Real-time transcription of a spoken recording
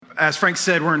As Frank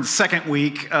said, we're in the second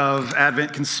week of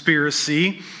Advent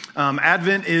Conspiracy.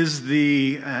 Advent is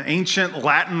the ancient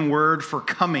Latin word for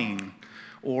coming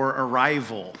or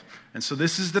arrival. And so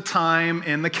this is the time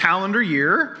in the calendar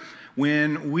year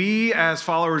when we, as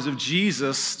followers of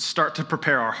Jesus, start to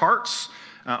prepare our hearts,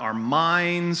 our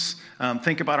minds,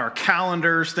 think about our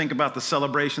calendars, think about the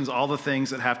celebrations, all the things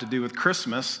that have to do with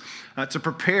Christmas, to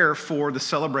prepare for the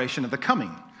celebration of the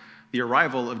coming, the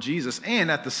arrival of Jesus. And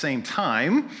at the same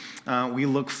time, we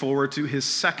look forward to his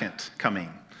second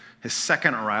coming, his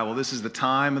second arrival. This is the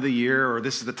time of the year, or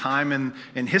this is the time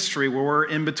in history where we're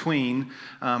in between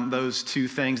those two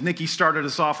things. Nikki started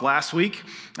us off last week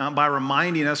by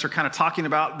reminding us, or kind of talking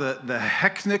about the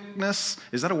hecticness,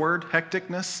 is that a word?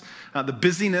 Hecticness? The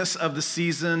busyness of the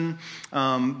season.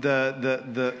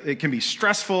 It can be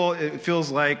stressful. It feels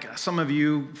like, some of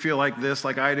you feel like this,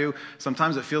 like I do.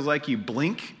 Sometimes it feels like you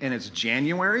blink and it's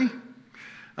January.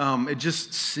 It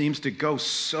just seems to go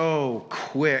so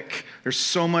quick. There's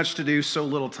so much to do, so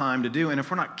little time to do. And if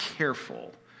we're not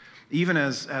careful, even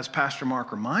as Pastor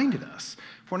Mark reminded us,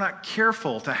 if we're not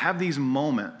careful to have these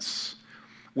moments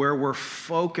where we're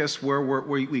focused, where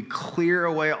we clear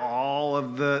away all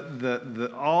of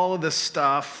the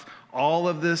stuff, all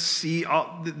of this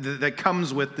that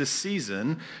comes with this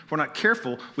season, if we're not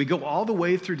careful, we go all the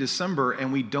way through December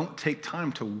and we don't take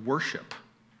time to worship.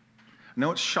 I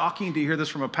know it's shocking to hear this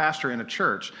from a pastor in a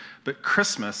church, but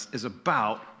Christmas is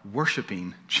about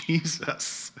worshiping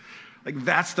Jesus. Like,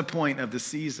 that's the point of the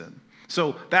season.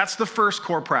 So that's the first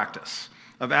core practice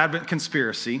of Advent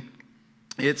Conspiracy.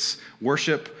 It's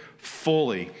worship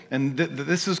fully. And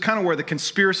this is kind of where the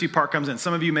conspiracy part comes in.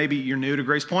 Some of you, maybe you're new to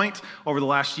Grace Point over the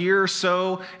last year or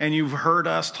so, and you've heard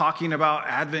us talking about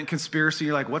Advent Conspiracy.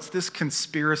 You're like, what's this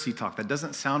conspiracy talk? That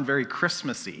doesn't sound very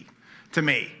Christmassy to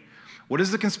me. What is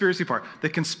the conspiracy part? The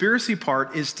conspiracy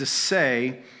part is to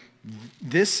say,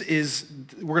 we're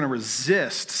going to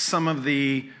resist some of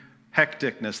the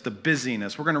hecticness, the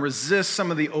busyness. We're going to resist some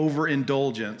of the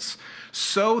overindulgence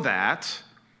so that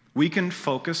we can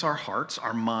focus our hearts,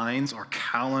 our minds, our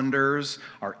calendars,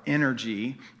 our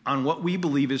energy on what we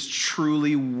believe is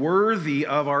truly worthy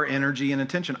of our energy and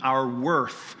attention, our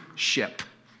worthship,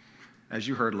 as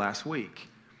you heard last week.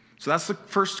 So that's the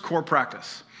first core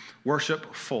practice.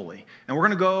 Worship fully. And we're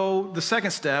going to go the second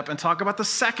step and talk about the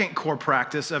second core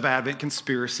practice of Advent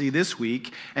Conspiracy this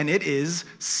week, and it is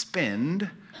spend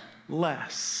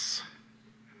less.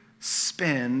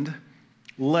 Spend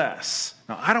less.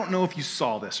 Now, I don't know if you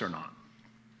saw this or not,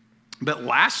 but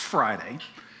last Friday,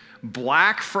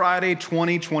 Black Friday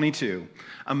 2022,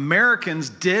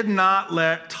 Americans did not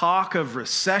let talk of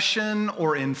recession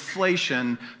or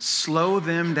inflation slow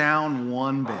them down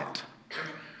one bit.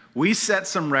 We set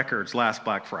some records last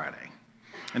Black Friday.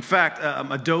 In fact,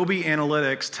 Adobe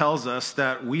Analytics tells us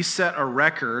that we set a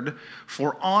record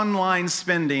for online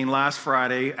spending last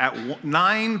Friday at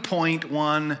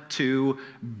 $9.12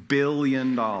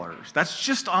 billion. That's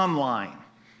just online.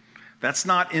 That's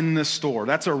not in the store.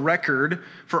 That's a record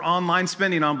for online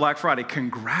spending on Black Friday.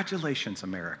 Congratulations,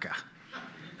 America.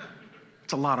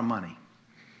 It's a lot of money.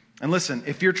 And listen,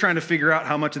 if you're trying to figure out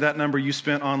how much of that number you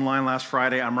spent online last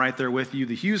Friday, I'm right there with you.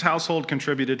 The Hughes household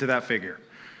contributed to that figure.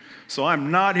 So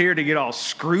I'm not here to get all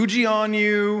Scroogey on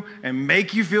you and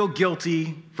make you feel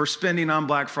guilty for spending on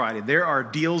Black Friday. There are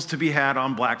deals to be had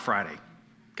on Black Friday,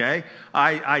 okay?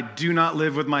 I do not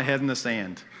live with my head in the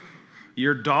sand.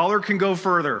 Your dollar can go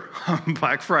further on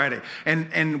Black Friday.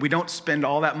 And we don't spend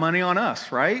all that money on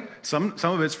us, right? Some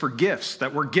of it's for gifts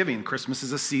that we're giving. Christmas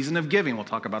is a season of giving. We'll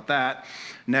talk about that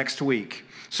next week.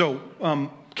 So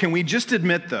can we just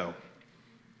admit, though,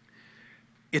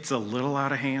 it's a little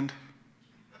out of hand?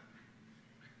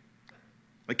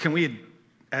 Like, can we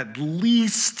at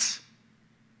least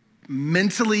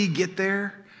mentally get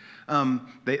there?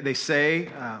 They say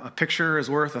a picture is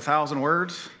worth 1,000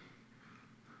 words.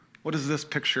 What does this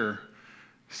picture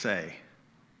say?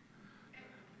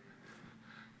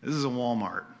 This is a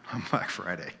Walmart on Black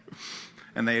Friday.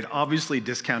 And they had obviously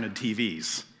discounted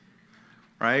TVs,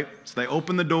 right? So they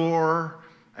open the door,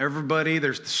 everybody,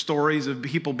 there's the stories of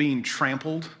people being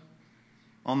trampled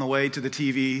on the way to the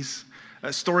TVs,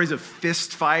 stories of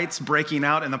fist fights breaking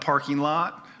out in the parking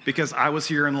lot because I was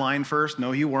here in line first.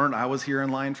 No, you weren't. I was here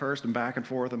in line first, and back and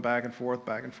forth and back and forth,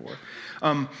 back and forth.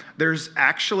 There's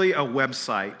actually a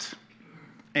website,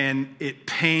 and it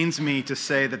pains me to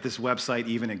say that this website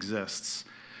even exists,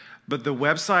 but the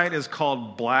website is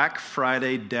called Black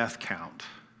Friday Death Count.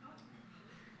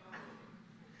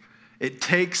 It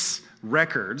takes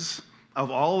records of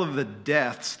all of the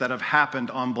deaths that have happened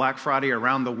on Black Friday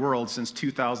around the world since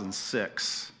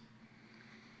 2006.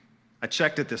 I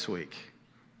checked it this week.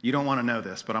 You don't want to know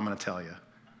this, but I'm going to tell you.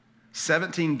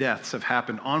 17 deaths have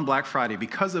happened on Black Friday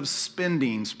because of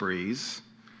spending sprees,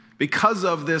 because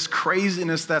of this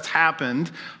craziness that's happened.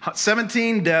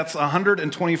 17 deaths,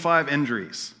 125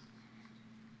 injuries.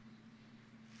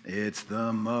 It's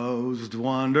the most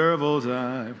wonderful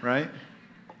time, right?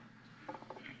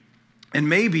 And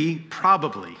maybe,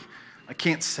 probably, I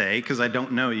can't say because I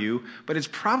don't know you, but it's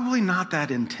probably not that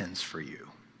intense for you.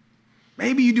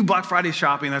 Maybe you do Black Friday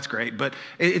shopping, that's great, but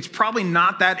it's probably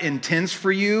not that intense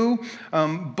for you.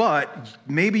 But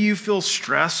maybe you feel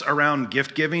stress around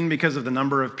gift giving because of the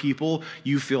number of people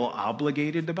you feel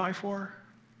obligated to buy for.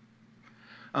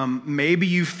 Maybe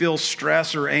you feel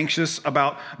stress or anxious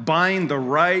about buying the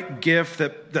right gift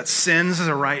that sends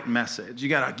the right message. You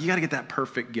gotta get that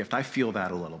perfect gift. I feel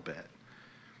that a little bit.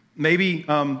 Maybe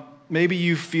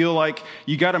you feel like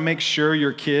you got to make sure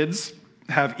your kids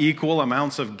have equal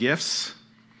amounts of gifts,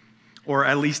 or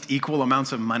at least equal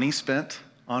amounts of money spent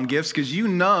on gifts, because you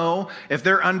know if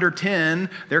they're under 10,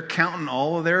 they're counting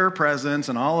all of their presents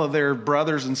and all of their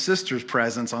brothers and sisters'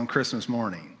 presents on Christmas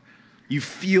morning. You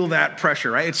feel that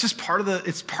pressure, right? It's just part of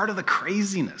the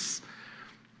craziness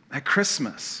at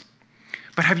Christmas.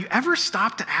 But have you ever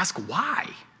stopped to ask why?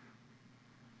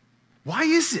 Why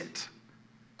is it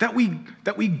that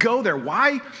we go there?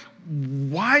 Why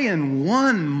in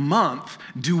 1 month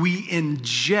do we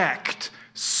inject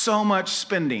so much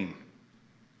spending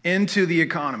into the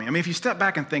economy? I mean, if you step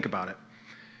back and think about it,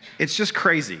 it's just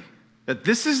crazy that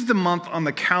this is the month on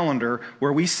the calendar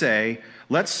where we say,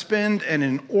 let's spend an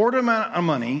inordinate amount of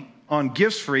money on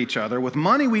gifts for each other with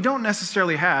money we don't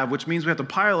necessarily have, which means we have to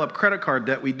pile up credit card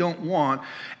debt we don't want,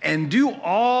 and do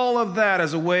all of that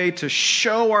as a way to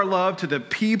show our love to the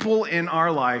people in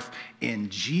our life. In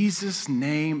Jesus'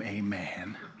 name,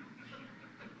 amen.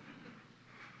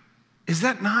 Is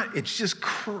that not? It's just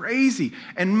crazy.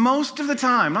 And most of the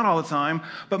time, not all the time,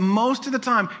 but most of the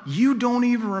time, you don't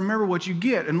even remember what you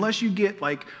get unless you get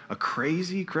like a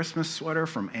crazy Christmas sweater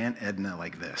from Aunt Edna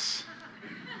like this.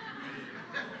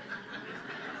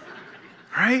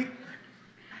 Right?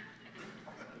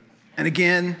 And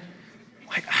again,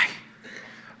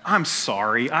 I'm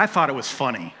sorry. I thought it was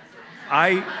funny.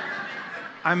 I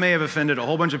may have offended a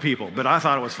whole bunch of people, but I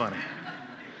thought it was funny.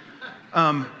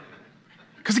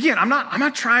 Because again, I'm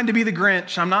not trying to be the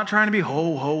Grinch. I'm not trying to be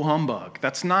ho ho humbug.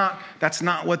 That's not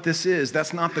what this is.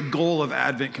 That's not the goal of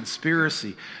Advent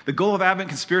Conspiracy. The goal of Advent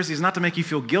Conspiracy is not to make you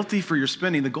feel guilty for your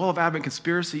spending. The goal of Advent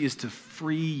Conspiracy is to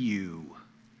free you.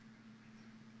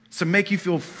 To make you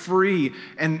feel free.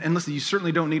 And listen, you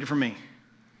certainly don't need it from me.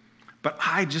 But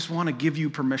I just want to give you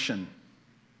permission,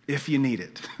 if you need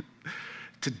it,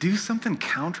 to do something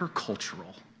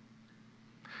countercultural,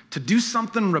 to do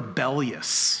something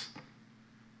rebellious,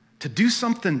 to do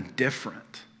something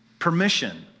different.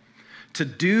 Permission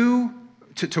to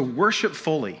worship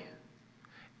fully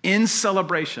in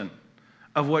celebration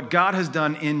of what God has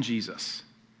done in Jesus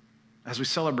as we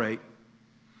celebrate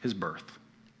his birth.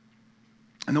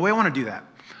 And the way I want to do that,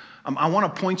 I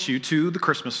want to point you to the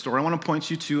Christmas story. I want to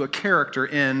point you to a character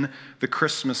in the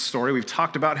Christmas story. We've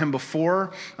talked about him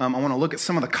before. I want to look at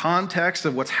some of the context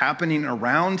of what's happening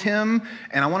around him,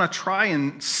 and I want to try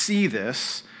and see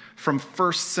this from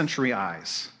first century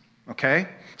eyes, okay?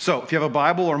 So if you have a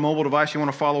Bible or mobile device, you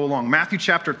want to follow along. Matthew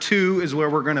chapter 2 is where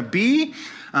we're going to be.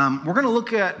 We're going to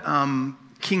look at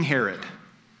King Herod.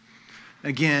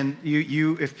 Again,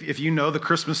 if you know the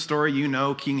Christmas story, you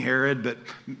know King Herod, but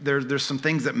there's some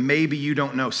things that maybe you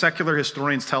don't know. Secular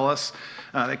historians tell us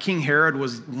that King Herod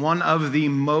was one of the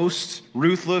most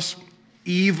ruthless,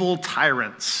 evil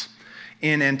tyrants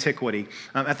in antiquity.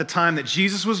 At the time that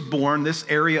Jesus was born, this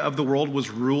area of the world was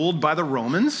ruled by the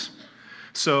Romans.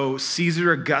 So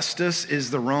Caesar Augustus is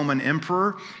the Roman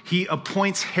emperor. He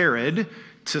appoints Herod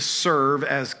to serve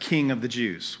as king of the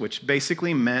Jews, which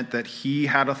basically meant that he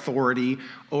had authority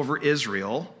over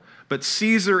Israel, but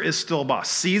Caesar is still boss.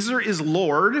 Caesar is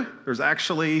Lord. There's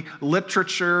actually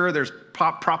literature, there's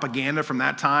propaganda from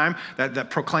that time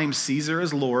that proclaims Caesar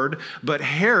as Lord, but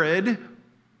Herod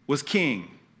was king.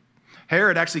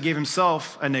 Herod actually gave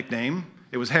himself a nickname.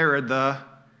 It was Herod the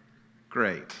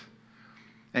Great.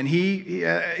 And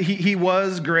he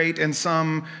was great in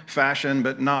some fashion,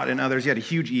 but not in others. He had a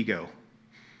huge ego.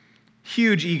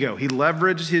 Huge ego. He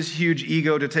leveraged his huge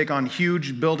ego to take on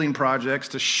huge building projects,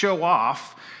 to show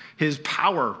off his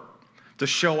power, to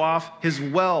show off his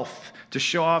wealth, To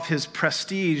show off his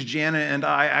prestige, Janet and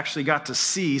I actually got to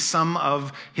see some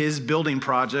of his building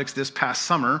projects this past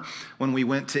summer when we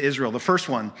went to Israel. The first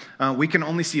one, we can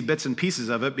only see bits and pieces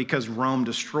of it because Rome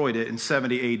destroyed it in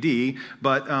 70 AD,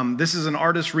 but this is an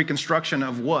artist's reconstruction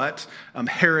of what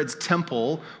Herod's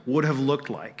temple would have looked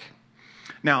like.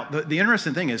 Now, the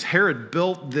interesting thing is Herod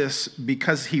built this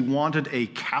because he wanted a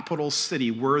capital city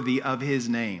worthy of his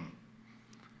name.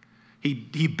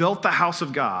 He built the house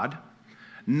of God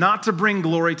not to bring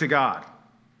glory to God.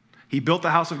 He built the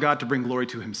house of God to bring glory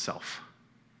to himself.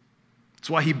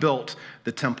 That's why he built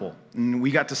the temple. And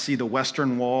we got to see the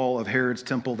western wall of Herod's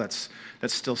temple that's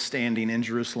still standing in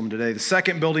Jerusalem today. The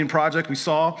second building project we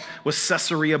saw was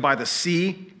Caesarea by the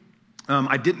sea.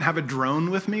 I didn't have a drone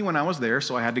with me when I was there,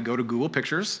 so I had to go to Google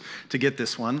Pictures to get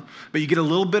this one. But you get a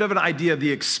little bit of an idea of the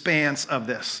expanse of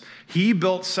this. He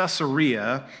built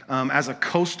Caesarea as a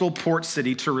coastal port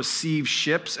city to receive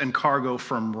ships and cargo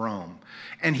from Rome.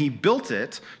 And he built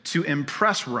it to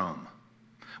impress Rome,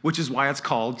 which is why it's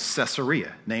called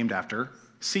Caesarea, named after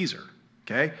Caesar.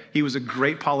 Okay? He was a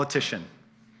great politician.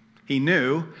 He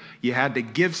knew you had to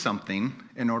give something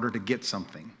in order to get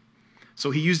something. So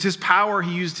he used his power,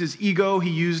 he used his ego, he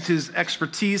used his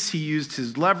expertise, he used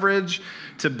his leverage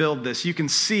to build this. You can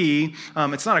see,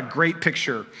 it's not a great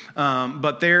picture,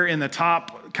 but there in the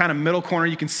top kind of middle corner,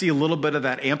 you can see a little bit of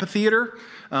that amphitheater.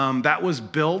 That was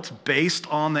built based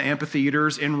on the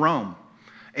amphitheaters in Rome.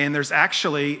 And there's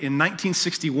actually, in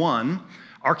 1961,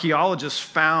 archaeologists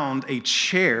found a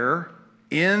chair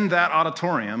in that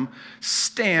auditorium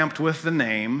stamped with the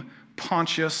name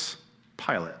Pontius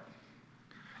Pilate.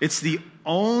 It's the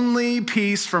only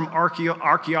piece from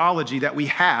archaeology that we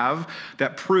have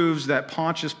that proves that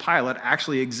Pontius Pilate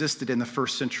actually existed in the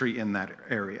first century in that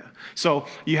area. So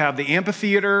you have the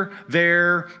amphitheater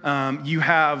there. You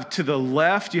have to the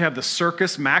left, you have the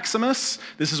Circus Maximus.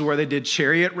 This is where they did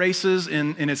chariot races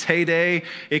in its heyday.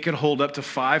 It could hold up to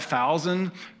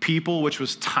 5,000 people, which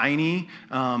was tiny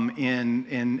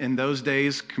in those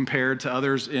days compared to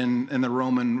others in the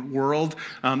Roman world.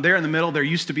 There in the middle, there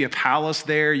used to be a palace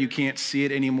there. You can't see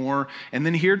it anymore. And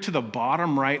then here to the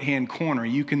bottom right-hand corner,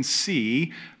 you can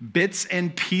see bits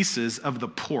and pieces of the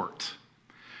port.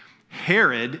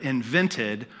 Herod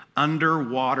invented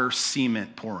underwater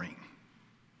cement pouring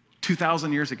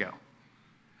 2,000 years ago.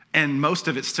 And most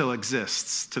of it still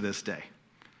exists to this day.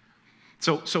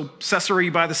 So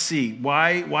Caesarea by the sea,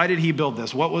 why did he build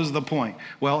this? What was the point?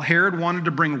 Well, Herod wanted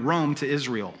to bring Rome to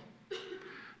Israel.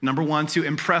 Number one, to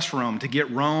impress Rome, to get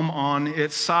Rome on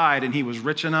its side, and he was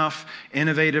rich enough,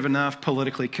 innovative enough,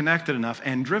 politically connected enough,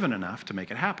 and driven enough to make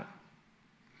it happen.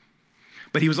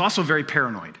 But he was also very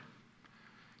paranoid.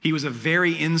 He was a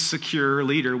very insecure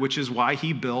leader, which is why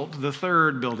he built the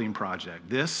third building project.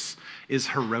 This is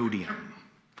Herodium.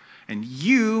 And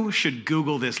you should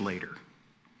Google this later,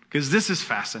 because this is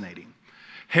fascinating.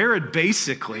 Herod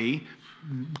basically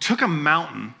took a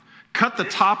mountain, cut the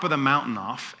top of the mountain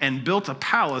off, and built a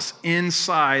palace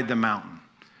inside the mountain.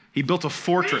 He built a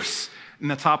fortress in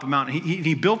the top of the mountain.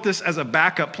 He built this as a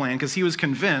backup plan because he was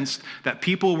convinced that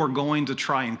people were going to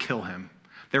try and kill him.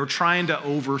 They were trying to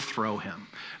overthrow him.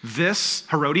 This,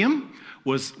 Herodium,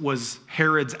 was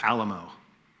Herod's Alamo.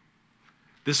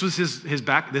 This was his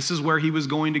back. This is where he was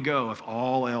going to go if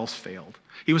all else failed.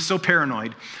 He was so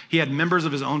paranoid, he had members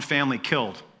of his own family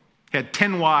killed. He had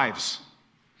 10 wives.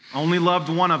 Only loved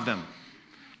one of them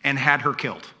and had her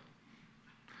killed.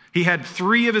 He had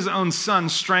 3 of his own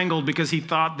sons strangled because he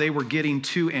thought they were getting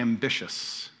too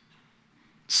ambitious.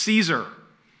 Caesar,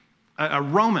 a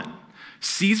Roman,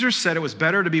 Caesar said it was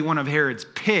better to be one of Herod's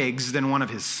pigs than one of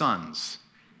his sons.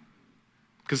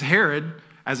 Because Herod,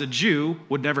 as a Jew,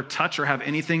 would never touch or have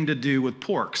anything to do with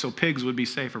pork, so pigs would be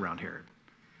safe around Herod.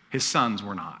 His sons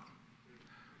were not.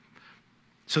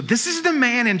 So this is the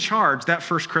man in charge that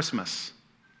first Christmas.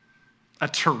 A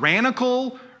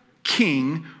tyrannical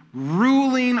king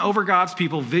ruling over God's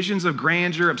people, visions of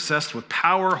grandeur, obsessed with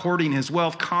power, hoarding his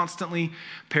wealth, constantly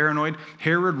paranoid.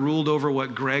 Herod ruled over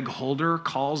what Greg Holder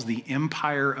calls the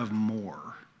empire of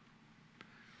more.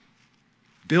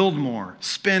 Build more,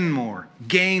 spend more,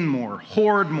 gain more,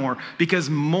 hoard more, because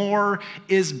more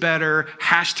is better.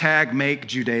 # make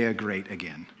Judea great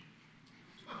again.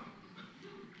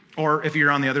 Or if you're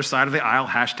on the other side of the aisle,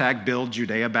 # build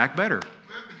Judea back better.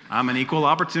 I'm an equal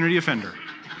opportunity offender.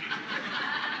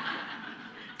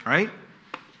 Right?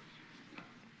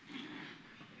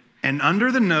 And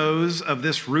under the nose of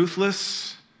this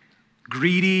ruthless,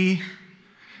 greedy,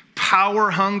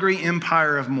 power-hungry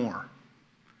empire of more,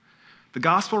 the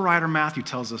gospel writer Matthew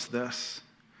tells us this: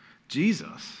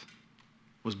 Jesus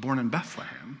was born in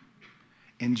Bethlehem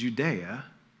in Judea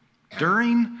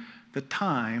during the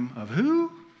time of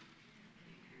who?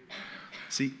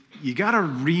 See, you got to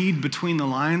read between the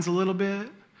lines a little bit,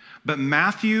 but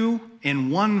Matthew, in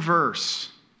one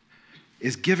verse,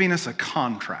 is giving us a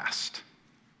contrast.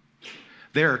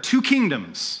 There are two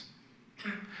kingdoms.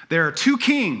 There are two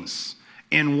kings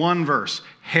in one verse.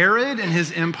 Herod and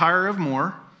his empire of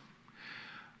more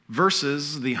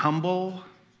versus the humble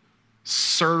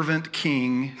servant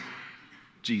king,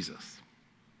 Jesus.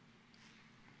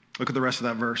 Look at the rest of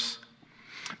that verse.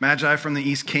 Magi from the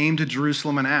east came to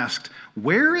Jerusalem and asked,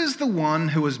 "Where is the one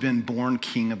who has been born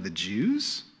King of the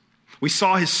Jews? We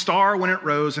saw his star when it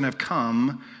rose and have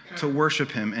come to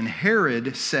worship him." And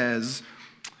Herod says,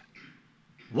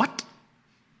 "What?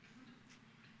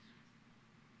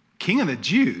 King of the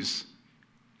Jews?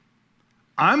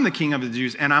 I'm the king of the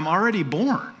Jews, and I'm already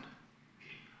born.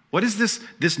 What is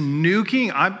this new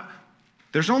king?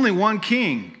 There's only one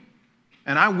king,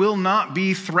 and I will not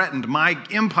be threatened. My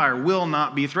empire will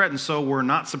not be threatened." So we're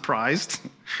not surprised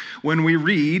when we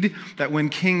read that when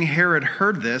King Herod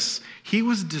heard this, he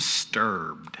was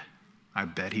disturbed. I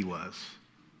bet he was.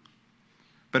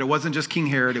 But it wasn't just King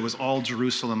Herod, it was all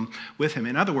Jerusalem with him.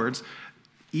 In other words,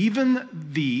 even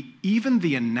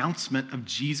the announcement of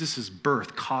Jesus'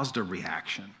 birth caused a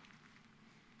reaction.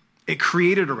 It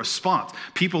created a response.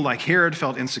 People like Herod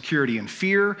felt insecurity and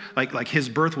fear, like his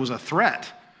birth was a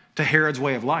threat to Herod's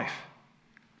way of life.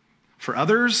 For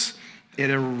others, it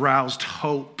aroused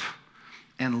hope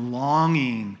and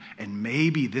longing, and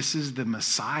maybe this is the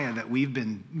Messiah that we've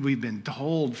been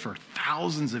told for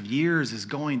thousands of years is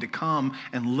going to come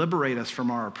and liberate us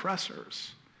from our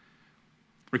oppressors.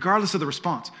 Regardless of the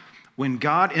response, when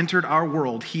God entered our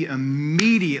world, he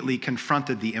immediately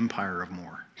confronted the empire of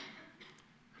more.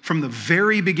 From the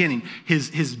very beginning, his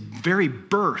very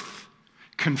birth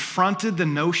confronted the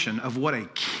notion of what a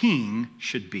king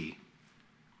should be.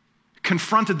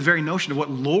 Confronted the very notion of what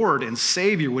Lord and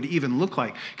Savior would even look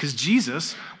like. Because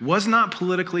Jesus was not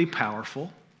politically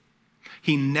powerful.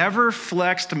 He never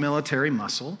flexed military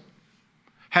muscle.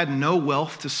 Had no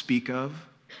wealth to speak of.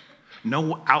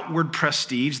 No outward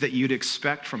prestige that you'd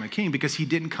expect from a king, because he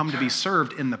didn't come to be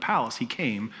served in the palace. He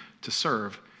came to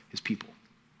serve his people.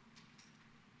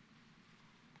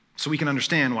 So we can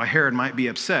understand why Herod might be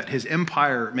upset. His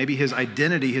empire, maybe his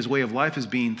identity, his way of life is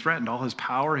being threatened. All his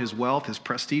power, his wealth, his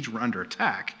prestige were under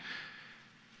attack.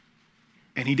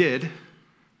 And he did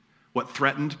what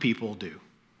threatened people do.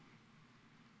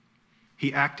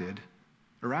 He acted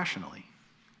irrationally.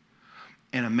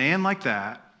 And a man like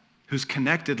that, who's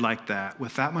connected like that,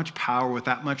 with that much power, with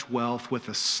that much wealth, with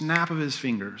a snap of his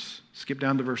fingers, skip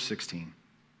down to verse 16.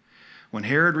 When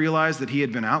Herod realized that he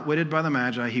had been outwitted by the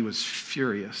Magi, he was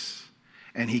furious.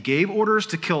 And he gave orders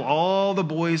to kill all the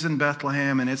boys in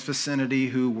Bethlehem and its vicinity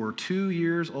who were 2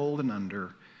 years old and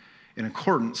under, in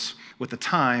accordance with the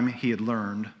time he had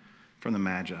learned from the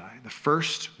Magi. The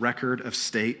first record of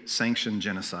state-sanctioned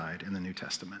genocide in the New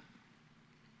Testament.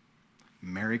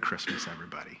 Merry Christmas,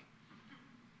 everybody.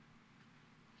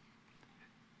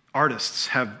 Artists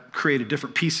have created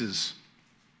different pieces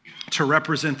to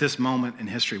represent this moment in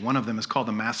history. One of them is called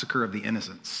the Massacre of the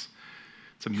Innocents.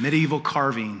 It's a medieval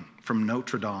carving from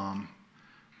Notre Dame.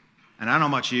 And I don't know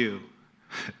about you,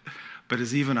 but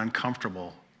it's even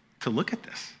uncomfortable to look at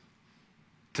this,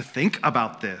 to think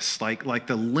about this, like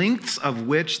the lengths of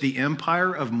which the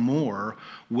empire of more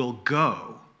will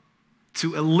go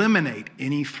to eliminate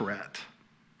any threat.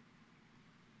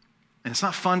 And it's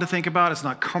not fun to think about. It's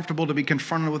not comfortable to be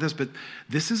confronted with this, but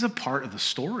this is a part of the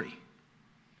story.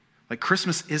 Like,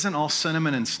 Christmas isn't all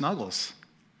cinnamon and snuggles.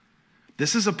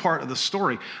 This is a part of the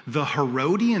story. The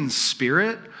Herodian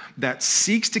spirit that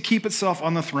seeks to keep itself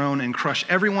on the throne and crush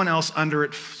everyone else under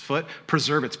its foot,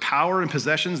 preserve its power and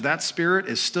possessions, that spirit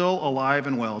is still alive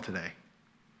and well today.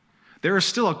 There is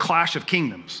still a clash of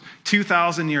kingdoms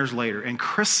 2,000 years later, and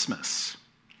Christmas,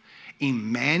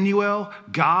 Emmanuel,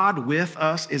 God with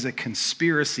us, is a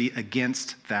conspiracy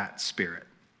against that spirit.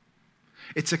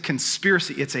 It's a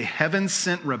conspiracy. It's a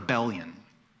heaven-sent rebellion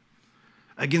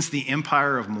against the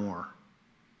empire of more,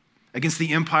 against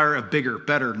the empire of bigger,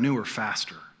 better, newer,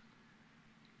 faster.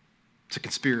 It's a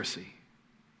conspiracy.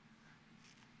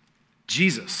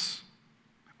 Jesus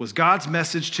was God's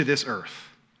message to this earth.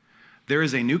 There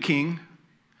is a new king,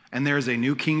 and there is a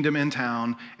new kingdom in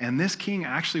town, and this king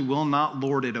actually will not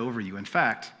lord it over you. In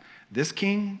fact, this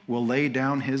king will lay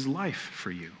down his life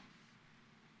for you.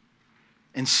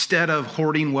 Instead of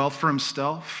hoarding wealth for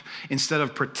himself, instead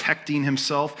of protecting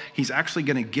himself, he's actually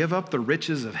going to give up the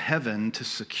riches of heaven to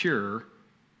secure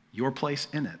your place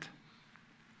in it.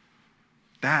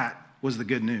 That was the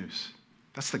good news.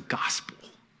 That's the gospel.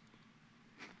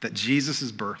 That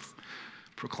Jesus' birth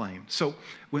proclaimed. So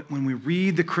when we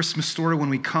read the Christmas story, when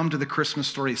we come to the Christmas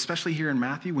story, especially here in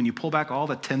Matthew, when you pull back all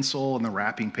the tinsel and the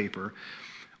wrapping paper,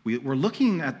 we're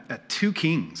looking at two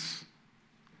kings,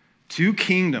 two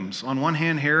kingdoms. On one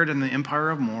hand, Herod and the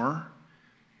empire of More,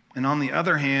 and on the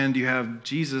other hand, you have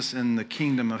Jesus and the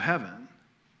kingdom of heaven.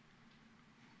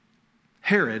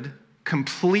 Herod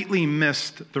completely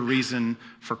missed the reason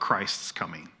for Christ's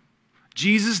coming.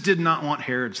 Jesus did not want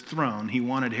Herod's throne, he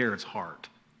wanted Herod's heart.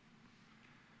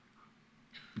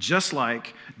 Just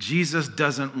like Jesus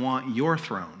doesn't want your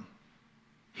throne,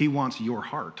 he wants your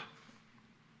heart.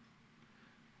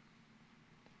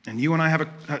 And you and I have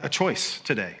a choice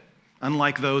today,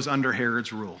 unlike those under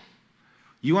Herod's rule.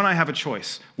 You and I have a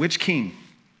choice. Which king,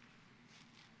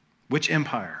 which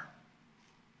empire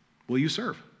will you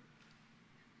serve?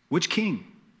 Which king,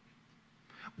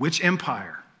 which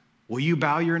empire will you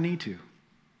bow your knee to?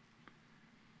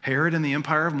 Herod and the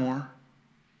empire of More,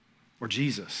 or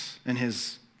Jesus and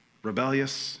his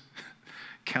rebellious,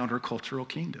 countercultural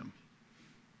kingdom?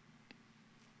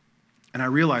 And I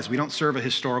realize we don't serve a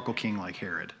historical king like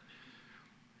Herod.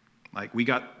 Like we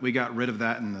got rid of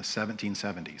that in the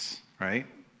 1770s, right?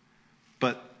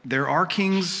 But there are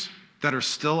kings that are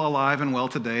still alive and well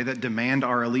today that demand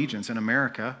our allegiance in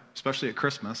America, especially at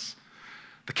Christmas.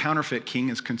 The counterfeit king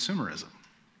is consumerism.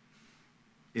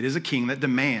 It is a king that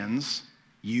demands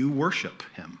you worship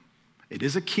him. It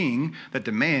is a king that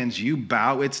demands you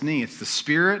bow its knee. It's the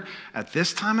spirit at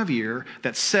this time of year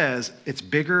that says it's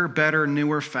bigger, better,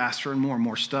 newer, faster, and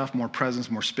more stuff, more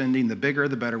presents, more spending. The bigger,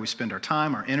 the better we spend our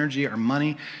time, our energy, our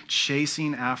money,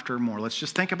 chasing after more. Let's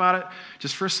just think about it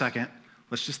just for a second.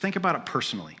 Let's just think about it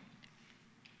personally.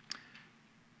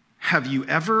 Have you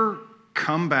ever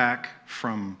come back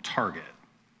from Target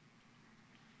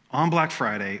on Black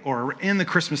Friday or in the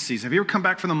Christmas season? Have you ever come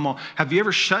back from the mall? Have you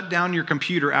ever shut down your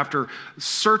computer after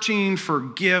searching for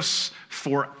gifts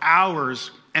for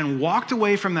hours and walked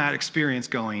away from that experience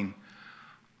going,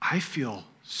 I feel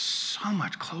so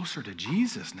much closer to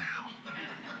Jesus now? Have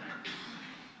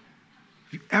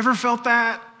you ever felt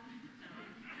that?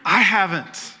 I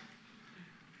haven't.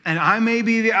 And I may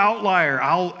be the outlier.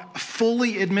 I'll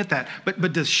fully admit that.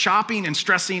 But does shopping and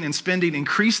stressing and spending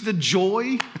increase the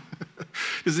joy?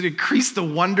 Does it increase the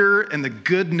wonder and the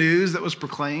good news that was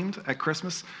proclaimed at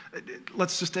Christmas?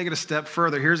 Let's just take it a step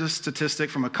further. Here's a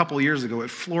statistic from a couple years ago. It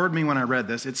floored me when I read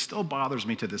this. It still bothers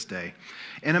me to this day.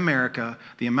 In America,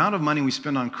 the amount of money we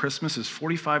spend on Christmas is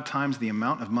 45 times the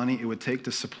amount of money it would take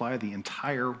to supply the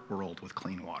entire world with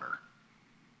clean water.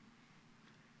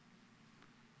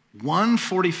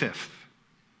 1/45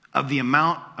 of the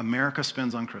amount America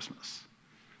spends on Christmas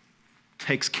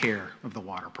takes care of the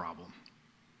water problem.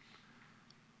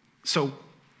 So,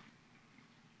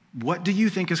 what do you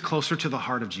think is closer to the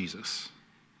heart of Jesus?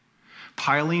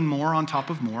 Piling more on top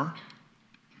of more,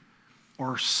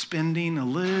 or spending a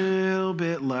little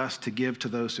bit less to give to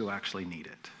those who actually need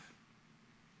it?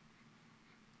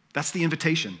 That's the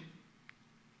invitation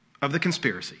of the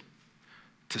conspiracy,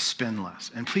 to spend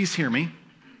less. And please hear me.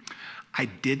 I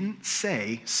didn't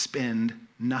say spend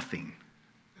nothing.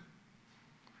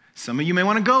 Some of you may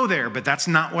want to go there, but that's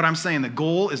not what I'm saying. The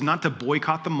goal is not to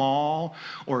boycott the mall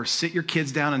or sit your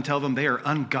kids down and tell them they are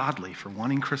ungodly for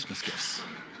wanting Christmas gifts.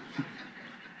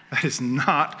 That is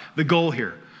not the goal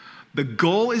here. The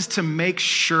goal is to make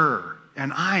sure,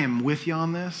 and I am with you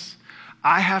on this,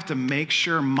 I have to make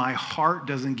sure my heart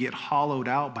doesn't get hollowed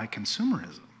out by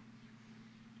consumerism.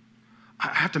 I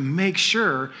have to make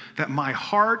sure that my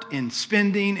heart in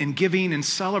spending and giving and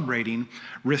celebrating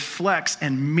reflects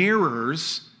and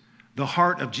mirrors the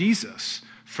heart of Jesus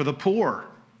for the poor,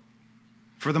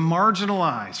 for the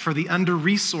marginalized, for the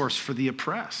under-resourced, for the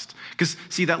oppressed. Because,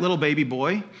 see, that little baby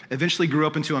boy eventually grew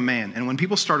up into a man. And when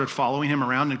people started following him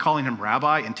around and calling him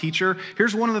rabbi and teacher,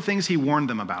 here's one of the things he warned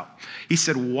them about. He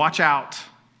said, watch out.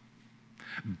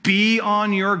 Be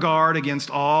on your guard against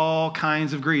all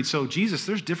kinds of greed. So, Jesus,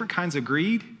 there's different kinds of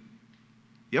greed?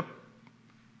 Yep.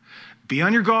 Be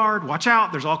on your guard. Watch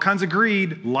out. There's all kinds of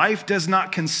greed. Life does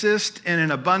not consist in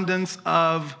an abundance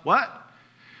of what?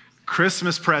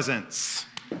 Christmas presents.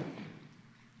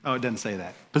 Oh, it doesn't say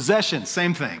that. Possessions,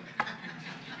 same thing.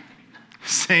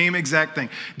 Same exact thing.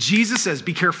 Jesus says,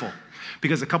 be careful,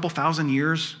 because a couple thousand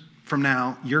years from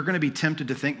now, you're going to be tempted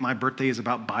to think my birthday is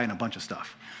about buying a bunch of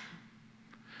stuff.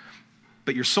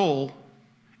 But your soul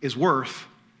is worth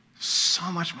so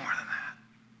much more than that.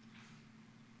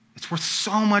 It's worth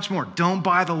so much more. Don't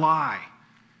buy the lie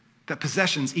that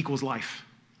possessions equals life,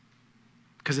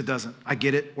 because it doesn't. I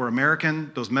get it. We're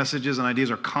American. Those messages and ideas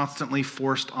are constantly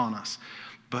forced on us.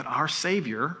 But our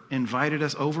Savior invited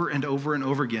us over and over and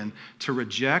over again to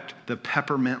reject the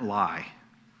peppermint lie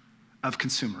of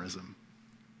consumerism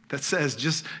that says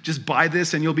just buy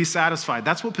this and you'll be satisfied.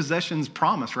 That's what possessions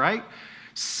promise, right?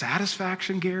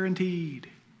 Satisfaction guaranteed.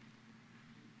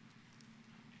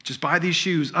 Just buy these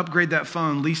shoes, upgrade that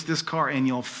phone, lease this car, and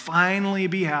you'll finally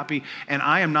be happy. And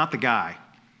I am not the guy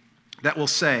that will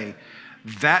say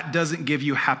that doesn't give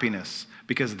you happiness,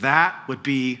 because that would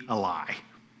be a lie.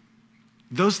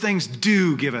 Those things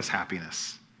do give us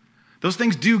happiness. Those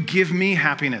things do give me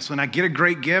happiness. When I get a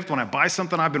great gift, when I buy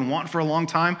something I've been wanting for a long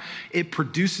time, it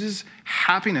produces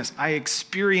happiness. I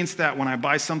experience that when I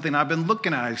buy something I've been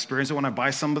looking at. I experience it when I buy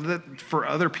something for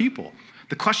other people.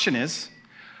 The question is,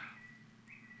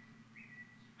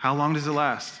 how long does it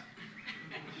last?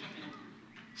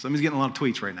 Somebody's getting a lot of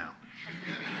tweets right now.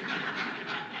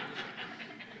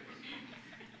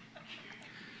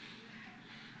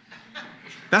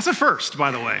 That's a first,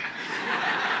 by the way.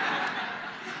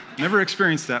 Never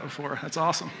experienced that before. That's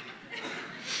awesome.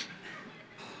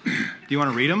 Do you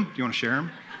want to read them? Do you want to share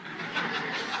them?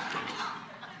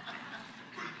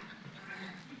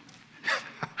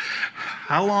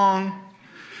 How long,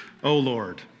 oh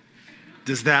Lord,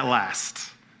 does that last?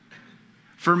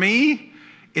 For me,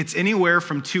 it's anywhere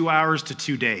from 2 hours to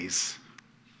 2 days.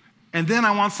 And then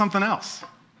I want something else.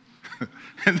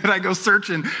 And then I go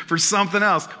searching for something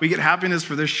else. We get happiness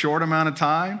for this short amount of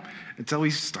time until we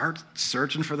start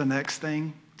searching for the next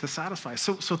thing to satisfy.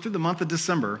 So through the month of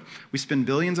December, we spend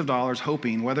billions of dollars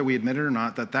hoping, whether we admit it or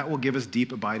not, that will give us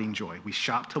deep, abiding joy. We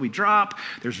shop till we drop.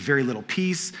 There's very little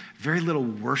peace, very little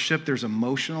worship. There's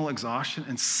emotional exhaustion.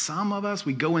 And some of us,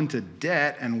 we go into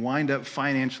debt and wind up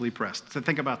financially pressed. So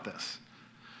think about this.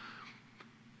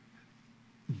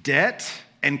 Debt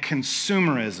and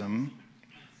consumerism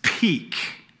peak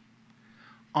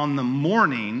on the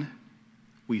morning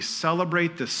we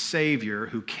celebrate the Savior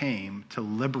who came to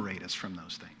liberate us from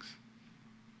those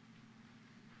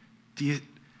things.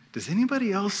 Does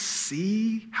anybody else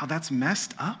see how that's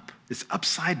messed up? It's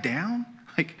upside down.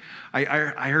 Like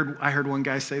I heard one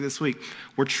guy say this week,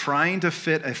 we're trying to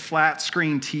fit a flat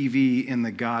screen TV in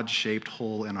the God-shaped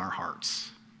hole in our hearts.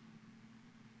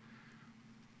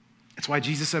 It's why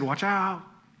Jesus said, watch out,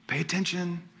 pay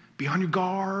attention, be on your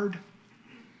guard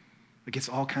against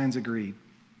all kinds of greed.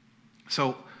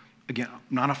 So, again, I'm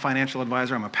not a financial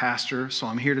advisor, I'm a pastor, so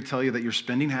I'm here to tell you that your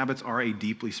spending habits are a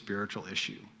deeply spiritual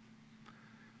issue.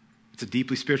 It's a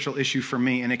deeply spiritual issue for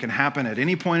me, and it can happen at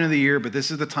any point of the year, but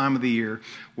this is the time of the year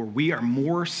where we are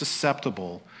more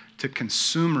susceptible to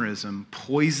consumerism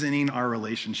poisoning our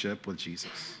relationship with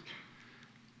Jesus.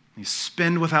 You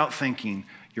spend without thinking.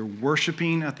 You're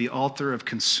worshiping at the altar of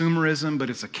consumerism, but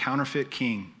it's a counterfeit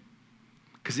king.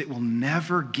 Because it will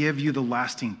never give you the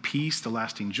lasting peace, the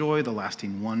lasting joy, the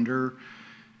lasting wonder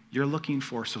you're looking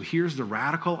for. So here's the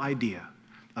radical idea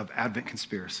of Advent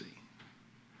conspiracy.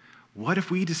 What if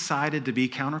we decided to be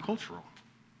countercultural?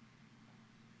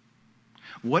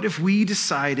 What if we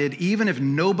decided, even if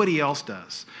nobody else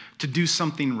does, to do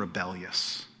something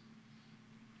rebellious?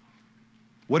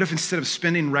 What if instead of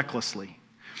spending recklessly,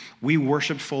 we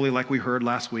worship fully like we heard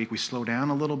last week, we slow down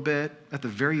a little bit, at the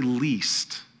very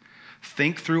least,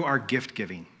 think through our gift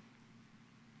giving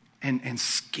and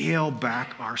scale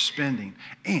back our spending.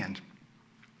 And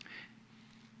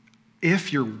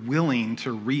if you're willing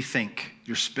to rethink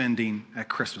your spending at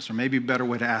Christmas, or maybe a better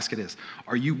way to ask it is,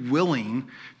 are you willing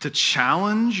to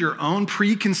challenge your own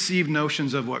preconceived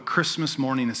notions of what Christmas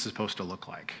morning is supposed to look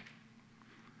like?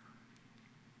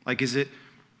 Like, is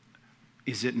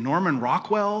it Norman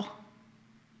Rockwell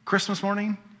Christmas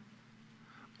morning?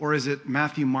 Or is it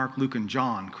Matthew, Mark, Luke, and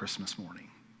John Christmas morning?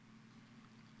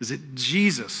 Is it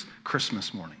Jesus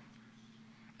Christmas morning?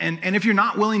 And if you're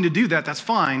not willing to do that, that's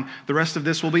fine. The rest of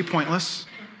this will be pointless,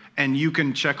 and you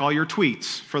can check all your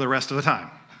tweets for the rest of the time,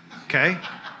 okay?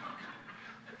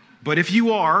 But if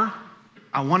you are,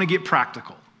 I want to get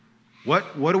practical.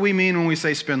 What do we mean when we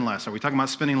say spend less? Are we talking about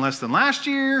spending less than last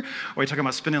year? Are we talking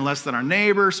about spending less than our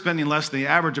neighbor, spending less than the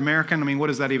average American? I mean, what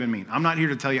does that even mean? I'm not here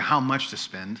to tell you how much to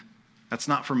spend. That's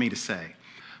not for me to say.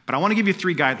 But I want to give you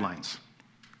 3 guidelines.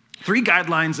 3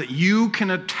 guidelines that you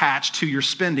can attach to your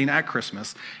spending at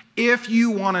Christmas if you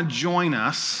want to join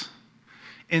us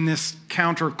in this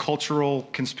countercultural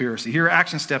conspiracy. Here are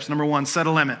action steps. Number 1, set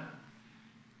a limit.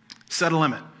 Set a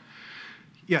limit.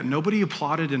 Yeah, nobody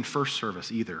applauded in first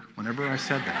service either whenever I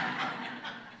said that.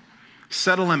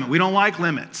 Set a limit. We don't like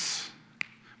limits.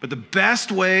 But the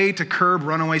best way to curb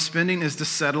runaway spending is to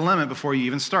set a limit before you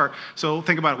even start. So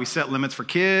think about it. We set limits for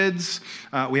kids.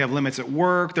 We have limits at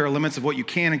work. There are limits of what you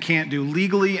can and can't do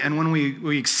legally. And when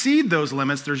we exceed those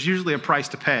limits, there's usually a price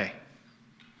to pay.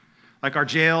 Like our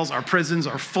jails, our prisons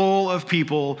are full of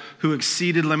people who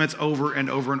exceeded limits over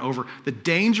and over and over. The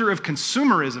danger of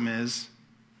consumerism is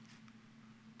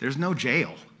there's no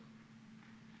jail.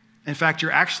 In fact,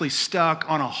 you're actually stuck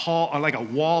on like a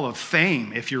wall of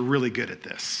fame if you're really good at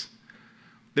this.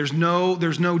 There's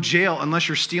no jail unless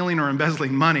you're stealing or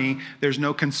embezzling money. There's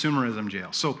no consumerism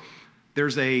jail. So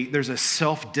there's a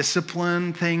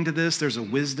self-discipline thing to this. There's a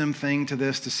wisdom thing to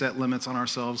this, to set limits on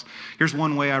ourselves. Here's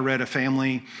one way I read a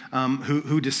family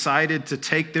who decided to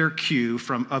take their cue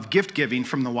of gift giving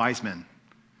from the wise men,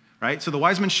 right? So the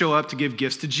wise men show up to give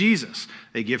gifts to Jesus.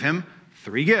 They give him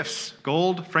 3 gifts: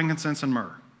 gold, frankincense, and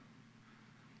myrrh.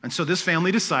 And so this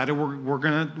family decided we're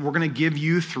gonna give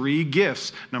you 3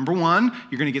 gifts. Number 1,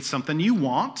 you're gonna get something you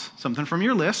want, something from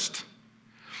your list.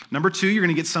 Number 2, you're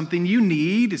going to get something you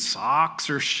need, socks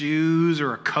or shoes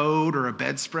or a coat or a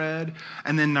bedspread.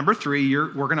 And then number 3,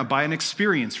 we're going to buy an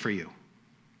experience for you,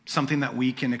 something that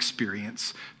we can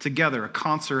experience together, a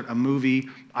concert, a movie,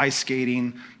 ice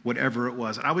skating, whatever it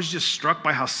was. And I was just struck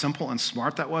by how simple and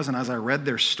smart that was. And as I read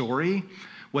their story,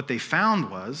 what they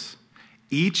found was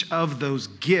each of those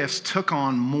gifts took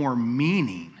on more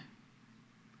meaning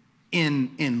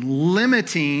in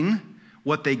limiting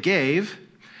what they gave.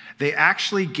 They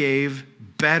actually gave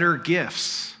better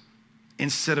gifts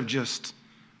instead of just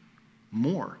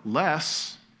more.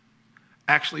 Less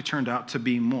actually turned out to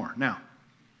be more. Now,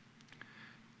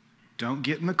 don't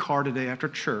get in the car today after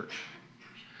church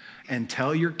and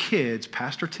tell your kids,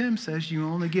 Pastor Tim says you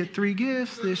only get 3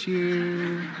 gifts this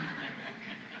year.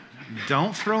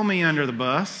 Don't throw me under the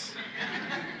bus.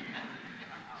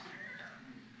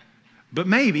 But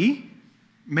maybe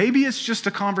it's just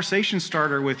a conversation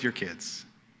starter with your kids.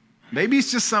 Maybe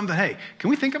it's just something, hey, can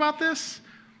we think about this?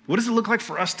 What does it look like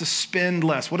for us to spend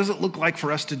less? What does it look like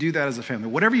for us to do that as a family?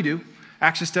 Whatever you do,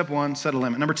 action step 1, set a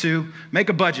limit. Number 2, make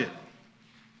a budget.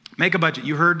 Make a budget.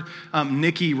 You heard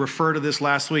Nikki refer to this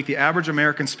last week. The average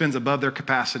American spends above their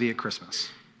capacity at Christmas.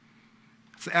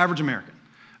 It's the average American.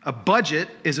 A budget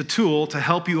is a tool to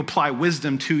help you apply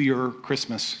wisdom to your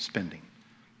Christmas spending.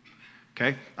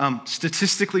 Okay?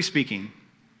 Statistically speaking,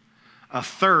 a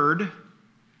third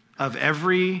of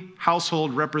every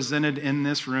household represented in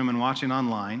this room and watching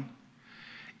online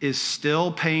is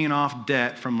still paying off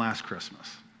debt from last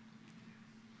Christmas.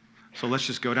 So let's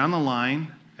just go down the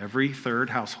line, every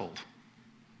third household.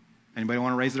 Anybody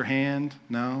want to raise their hand?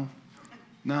 No?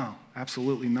 No,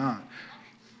 absolutely not.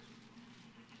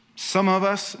 Some of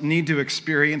us need to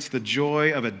experience the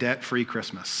joy of a debt-free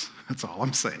Christmas. That's all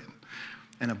I'm saying.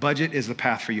 And a budget is the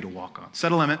path for you to walk on.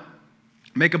 Set a limit,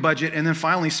 make a budget, and then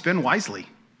finally spend wisely.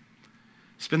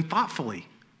 Spend thoughtfully,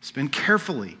 spend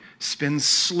carefully, spend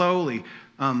slowly.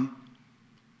 Some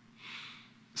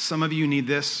of you need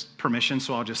this permission,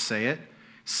 so I'll just say it.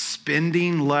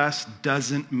 Spending less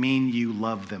doesn't mean you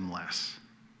love them less.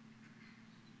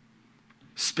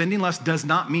 Spending less does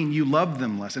not mean you love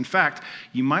them less. In fact,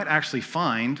 you might actually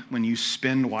find when you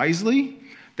spend wisely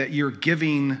that you're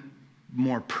giving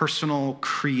more personal,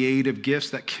 creative gifts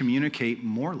that communicate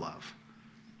more love.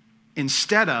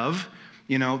 Instead of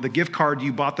the gift card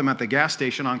you bought them at the gas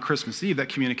station on Christmas Eve that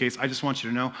communicates, I just want you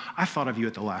to know, I thought of you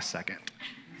at the last second.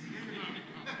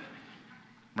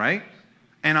 Right?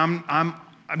 And I'm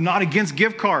not against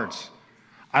gift cards.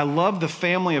 I love the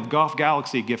family of Golf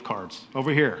Galaxy gift cards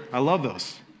over here. I love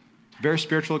those. Very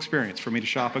spiritual experience for me to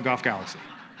shop at Golf Galaxy.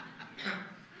 So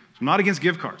I'm not against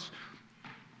gift cards.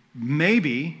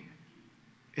 Maybe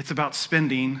it's about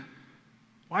spending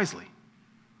wisely,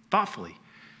 thoughtfully,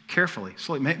 carefully.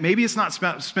 So maybe it's not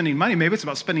about spending money. Maybe it's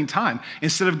about spending time.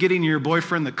 Instead of getting your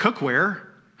boyfriend the cookware,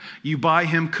 you buy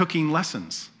him cooking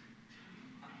lessons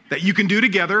that you can do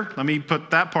together. Let me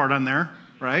put that part on there,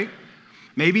 right?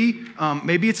 Maybe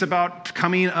it's about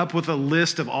coming up with a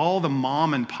list of all the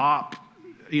mom and pop,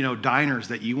 diners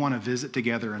that you want to visit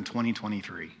together in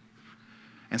 2023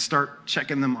 and start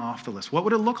checking them off the list. What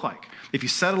would it look like if you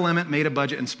set a limit, made a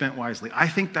budget, and spent wisely? I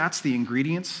think that's the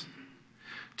ingredients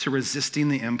to resisting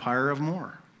the empire of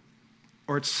more,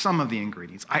 or it's some of the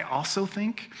ingredients. I also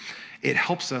think it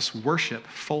helps us worship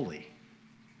fully.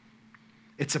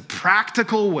 It's a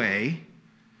practical way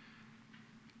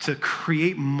to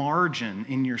create margin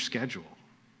in your schedule.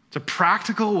 It's a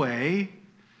practical way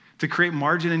to create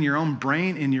margin in your own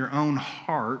brain, in your own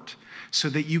heart, so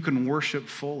that you can worship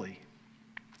fully.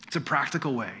 It's a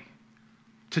practical way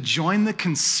to join the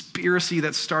conspiracy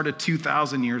that started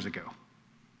 2,000 years ago,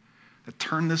 that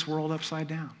turned this world upside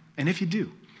down. And if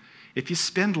you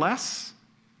spend less,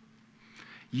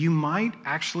 you might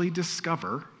actually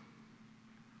discover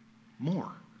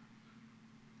more.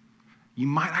 You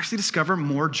might actually discover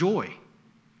more joy,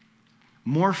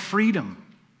 more freedom,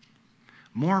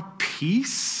 more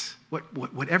peace,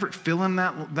 whatever, fill in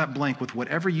that blank with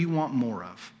whatever you want more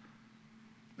of.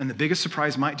 And the biggest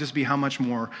surprise might just be how much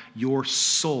more your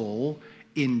soul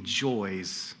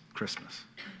enjoys Christmas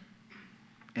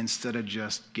instead of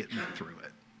just getting through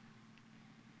it.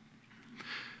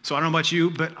 So I don't know about you,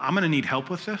 but I'm going to need help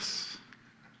with this.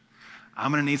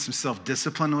 I'm going to need some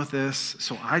self-discipline with this.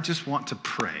 So I just want to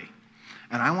pray.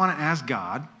 And I want to ask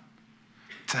God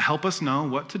to help us know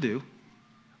what to do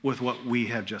with what we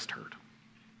have just heard.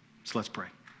 So let's pray.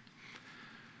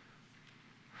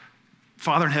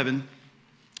 Father in heaven,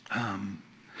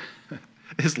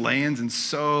 this lands in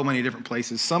so many different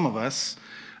places. Some of us,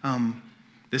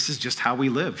 this is just how we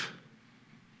live.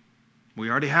 We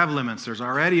already have limits. There's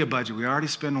already a budget. We already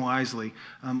spend wisely.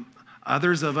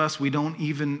 Others of us, we don't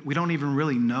even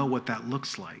really know what that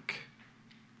looks like.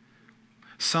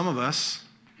 Some of us,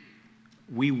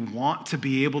 we want to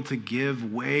be able to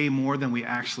give way more than we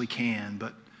actually can,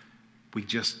 but we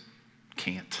just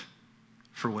can't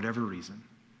for whatever reason.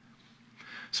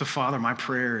 So, Father, my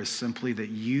prayer is simply that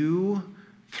you,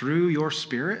 through your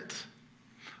Spirit,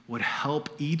 would help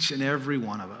each and every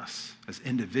one of us, as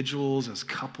individuals, as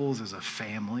couples, as a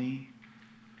family,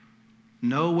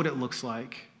 know what it looks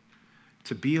like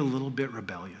to be a little bit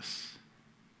rebellious,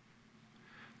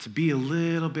 to be a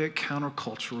little bit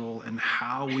countercultural in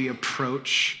how we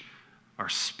approach our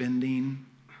spending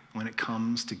when it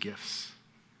comes to gifts.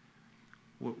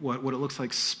 What it looks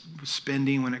like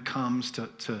spending when it comes to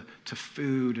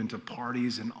food and to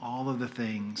parties and all of the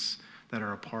things that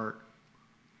are a part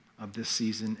of this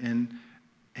season.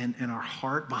 And our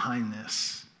heart behind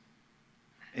this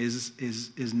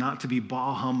is not to be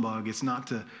bah humbug. It's not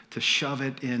to shove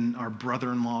it in our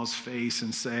brother-in-law's face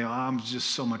and say, oh, I'm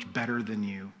just so much better than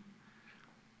you.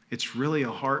 It's really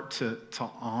a heart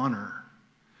to honor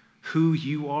who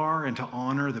you are and to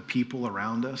honor the people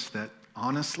around us that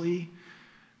honestly,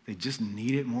 they just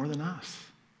need it more than us.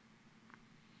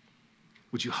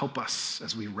 Would you help us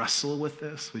as we wrestle with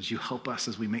this? Would you help us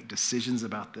as we make decisions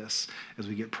about this, as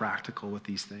we get practical with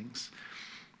these things?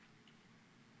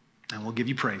 And we'll give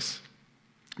you praise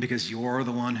because you're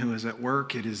the one who is at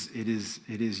work. It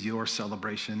is your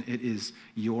celebration. It is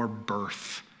your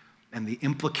birth and the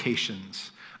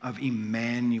implications of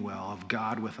Emmanuel, of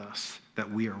God with us,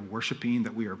 that we are worshiping,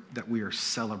 that we are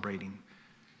celebrating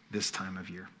this time of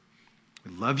year. We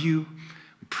love you,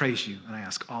 we praise you, and I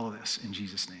ask all of this in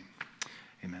Jesus' name.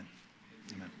 Amen.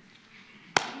 Amen.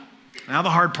 Now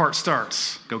the hard part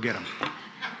starts. Go get them.